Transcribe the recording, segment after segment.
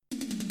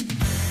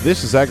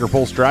This is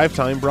AgriPulse Drive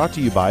Time, brought to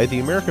you by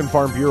the American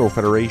Farm Bureau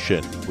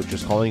Federation, which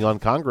is calling on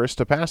Congress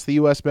to pass the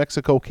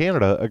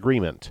U.S.-Mexico-Canada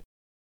agreement.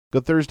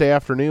 Good Thursday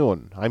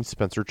afternoon. I'm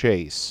Spencer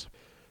Chase.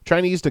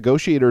 Chinese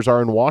negotiators are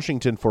in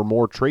Washington for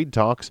more trade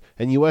talks,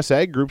 and U.S.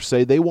 ag groups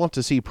say they want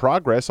to see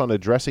progress on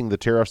addressing the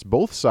tariffs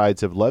both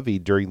sides have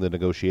levied during the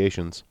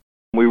negotiations.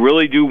 We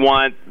really do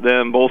want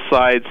them, both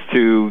sides,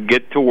 to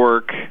get to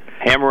work,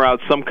 hammer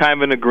out some kind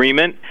of an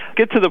agreement,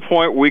 get to the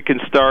point where we can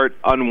start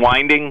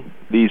unwinding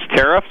these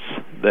tariffs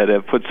that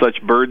have put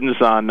such burdens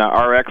on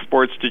our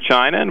exports to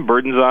China and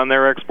burdens on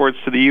their exports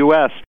to the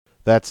U.S.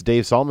 That's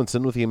Dave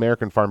Salmonson with the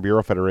American Farm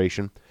Bureau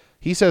Federation.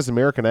 He says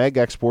American ag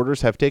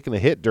exporters have taken a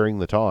hit during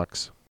the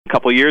talks. A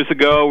couple of years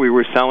ago, we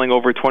were selling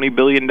over $20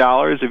 billion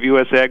of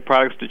U.S. ag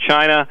products to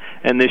China,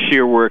 and this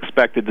year we're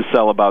expected to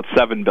sell about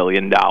 $7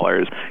 billion.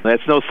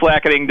 That's no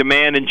slackening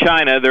demand in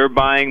China. They're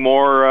buying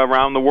more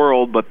around the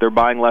world, but they're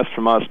buying less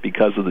from us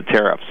because of the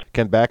tariffs.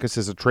 Ken Backus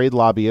is a trade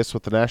lobbyist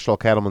with the National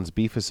Cattlemen's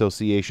Beef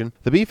Association.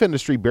 The beef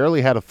industry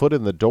barely had a foot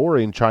in the door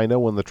in China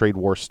when the trade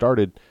war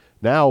started.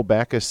 Now,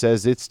 Backus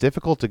says it's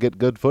difficult to get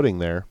good footing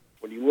there.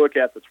 When you look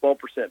at the 12%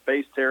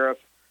 base tariff,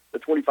 the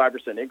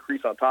 25%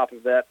 increase on top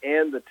of that,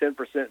 and the 10%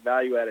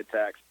 value-added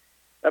tax,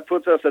 that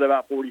puts us at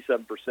about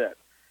 47%.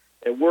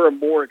 And we're a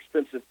more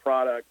expensive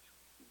product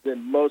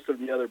than most of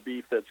the other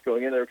beef that's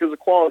going in there because the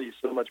quality is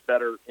so much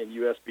better in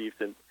U.S. beef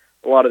than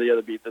a lot of the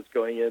other beef that's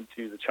going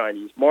into the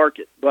Chinese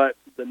market. But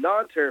the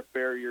non-tariff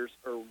barriers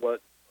are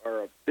what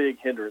are a big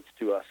hindrance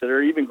to us.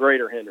 They're an even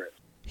greater hindrance.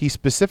 He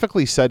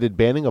specifically cited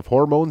banning of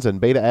hormones and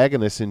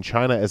beta-agonists in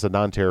China as a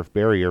non-tariff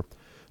barrier.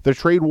 The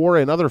trade war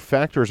and other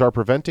factors are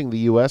preventing the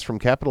U.S. from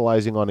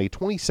capitalizing on a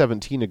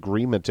 2017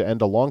 agreement to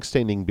end a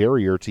long-standing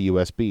barrier to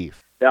U.S.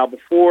 beef. Now,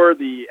 before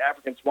the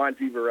African swine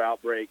fever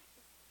outbreak,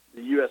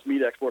 the U.S.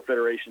 Meat Export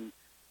Federation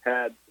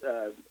had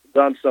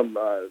done some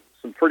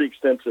pretty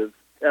extensive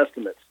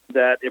estimates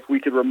that if we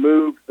could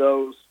remove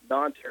those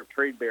non-tariff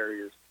trade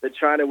barriers, that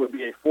China would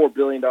be a $4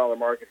 billion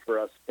market for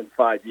us in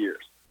 5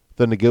 years.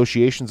 The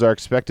negotiations are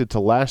expected to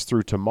last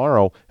through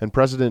tomorrow, and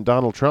President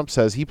Donald Trump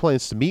says he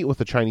plans to meet with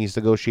the Chinese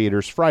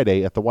negotiators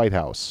Friday at the White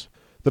House.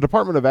 The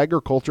Department of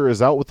Agriculture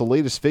is out with the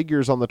latest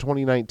figures on the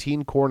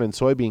 2019 corn and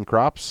soybean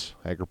crops.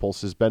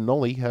 AgriPulse's Ben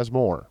Nolly has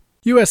more.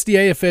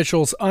 USDA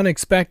officials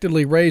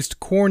unexpectedly raised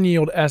corn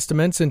yield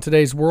estimates in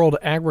today's World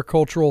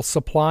Agricultural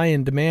Supply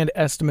and Demand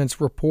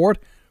Estimates report.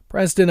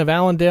 President of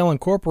Allendale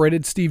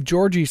Incorporated, Steve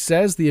Georgie,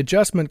 says the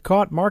adjustment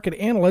caught market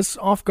analysts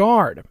off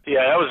guard.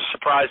 Yeah, that was a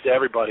surprise to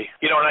everybody.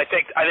 And I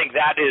think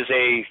that is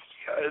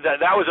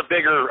that was a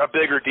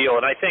bigger deal.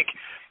 And I think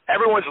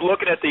everyone's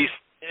looking at the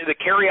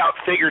carryout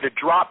figure to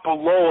drop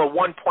below a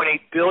 1.8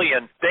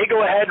 billion. They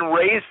go ahead and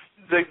raise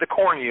the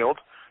corn yield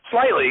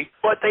slightly,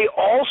 but they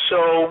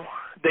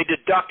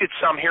deducted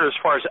some here as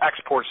far as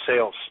export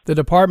sales. The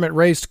department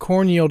raised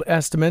corn yield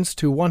estimates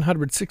to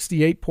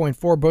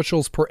 168.4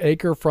 bushels per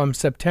acre from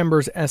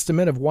September's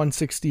estimate of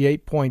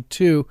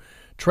 168.2.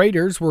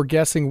 Traders were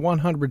guessing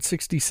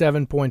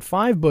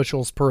 167.5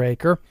 bushels per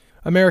acre.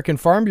 American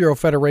Farm Bureau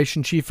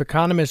Federation chief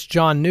economist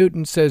John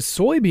Newton says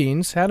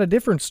soybeans had a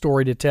different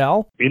story to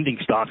tell. Ending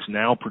stocks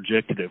now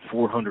projected at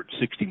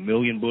 460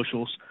 million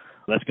bushels.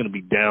 That's going to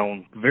be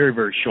down very,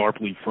 very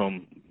sharply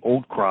from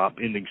old crop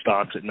ending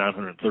stocks at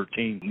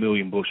 913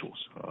 million bushels.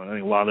 I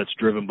think a lot of that's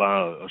driven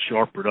by a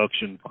sharp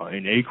reduction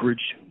in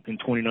acreage in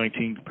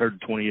 2019 compared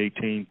to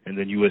 2018, and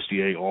then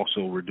USDA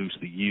also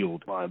reduced the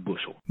yield by a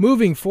bushel.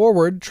 Moving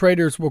forward,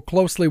 traders will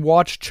closely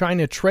watch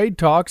China trade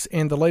talks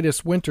and the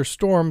latest winter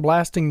storm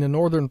blasting the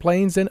northern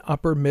plains and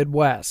upper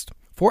Midwest.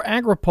 For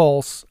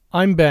AgriPulse,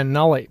 I'm Ben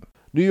Nully.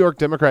 New York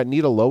Democrat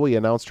Nita Lowey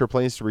announced her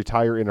plans to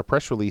retire in a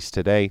press release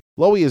today.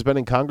 Lowey has been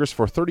in Congress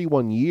for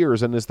 31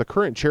 years and is the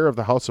current chair of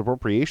the House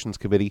Appropriations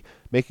Committee,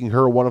 making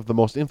her one of the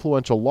most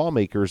influential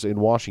lawmakers in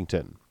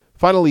Washington.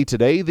 Finally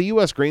today, the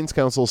U.S. Grains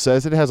Council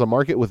says it has a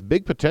market with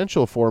big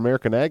potential for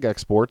American ag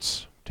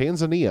exports,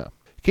 Tanzania.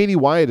 Katie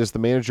Wyatt is the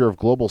manager of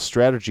global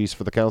strategies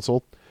for the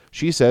council.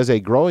 She says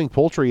a growing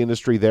poultry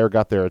industry there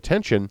got their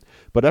attention,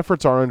 but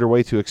efforts are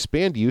underway to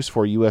expand use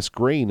for U.S.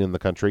 grain in the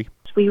country.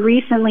 We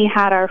recently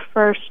had our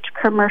first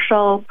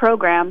commercial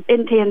program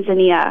in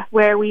Tanzania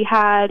where we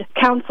had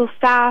council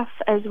staff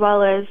as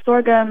well as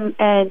sorghum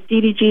and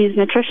DDG's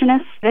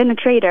nutritionists and a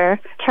trader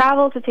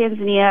travel to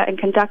Tanzania and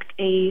conduct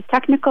a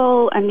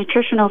technical and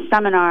nutritional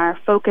seminar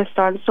focused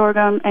on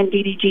sorghum and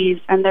DDGs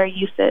and their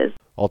uses.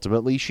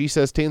 Ultimately, she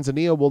says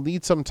Tanzania will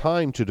need some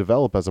time to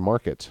develop as a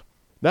market.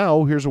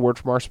 Now, here's a word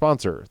from our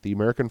sponsor, the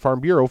American Farm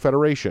Bureau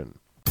Federation.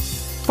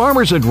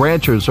 Farmers and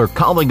ranchers are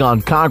calling on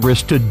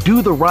Congress to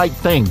do the right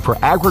thing for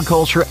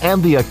agriculture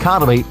and the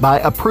economy by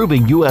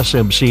approving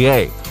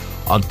USMCA.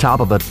 On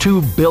top of a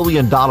 $2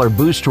 billion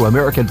boost to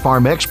American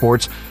farm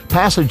exports,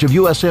 passage of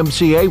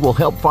USMCA will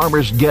help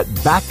farmers get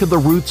back to the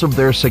roots of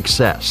their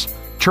success.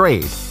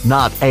 Trade,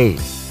 not aid.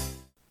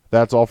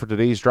 That's all for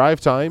today's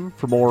Drive Time.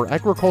 For more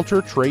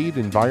agriculture, trade,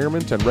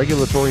 environment, and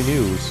regulatory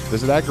news,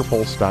 visit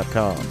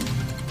agripulse.com.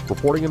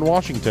 Reporting in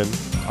Washington,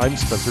 I'm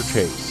Spencer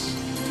Chase.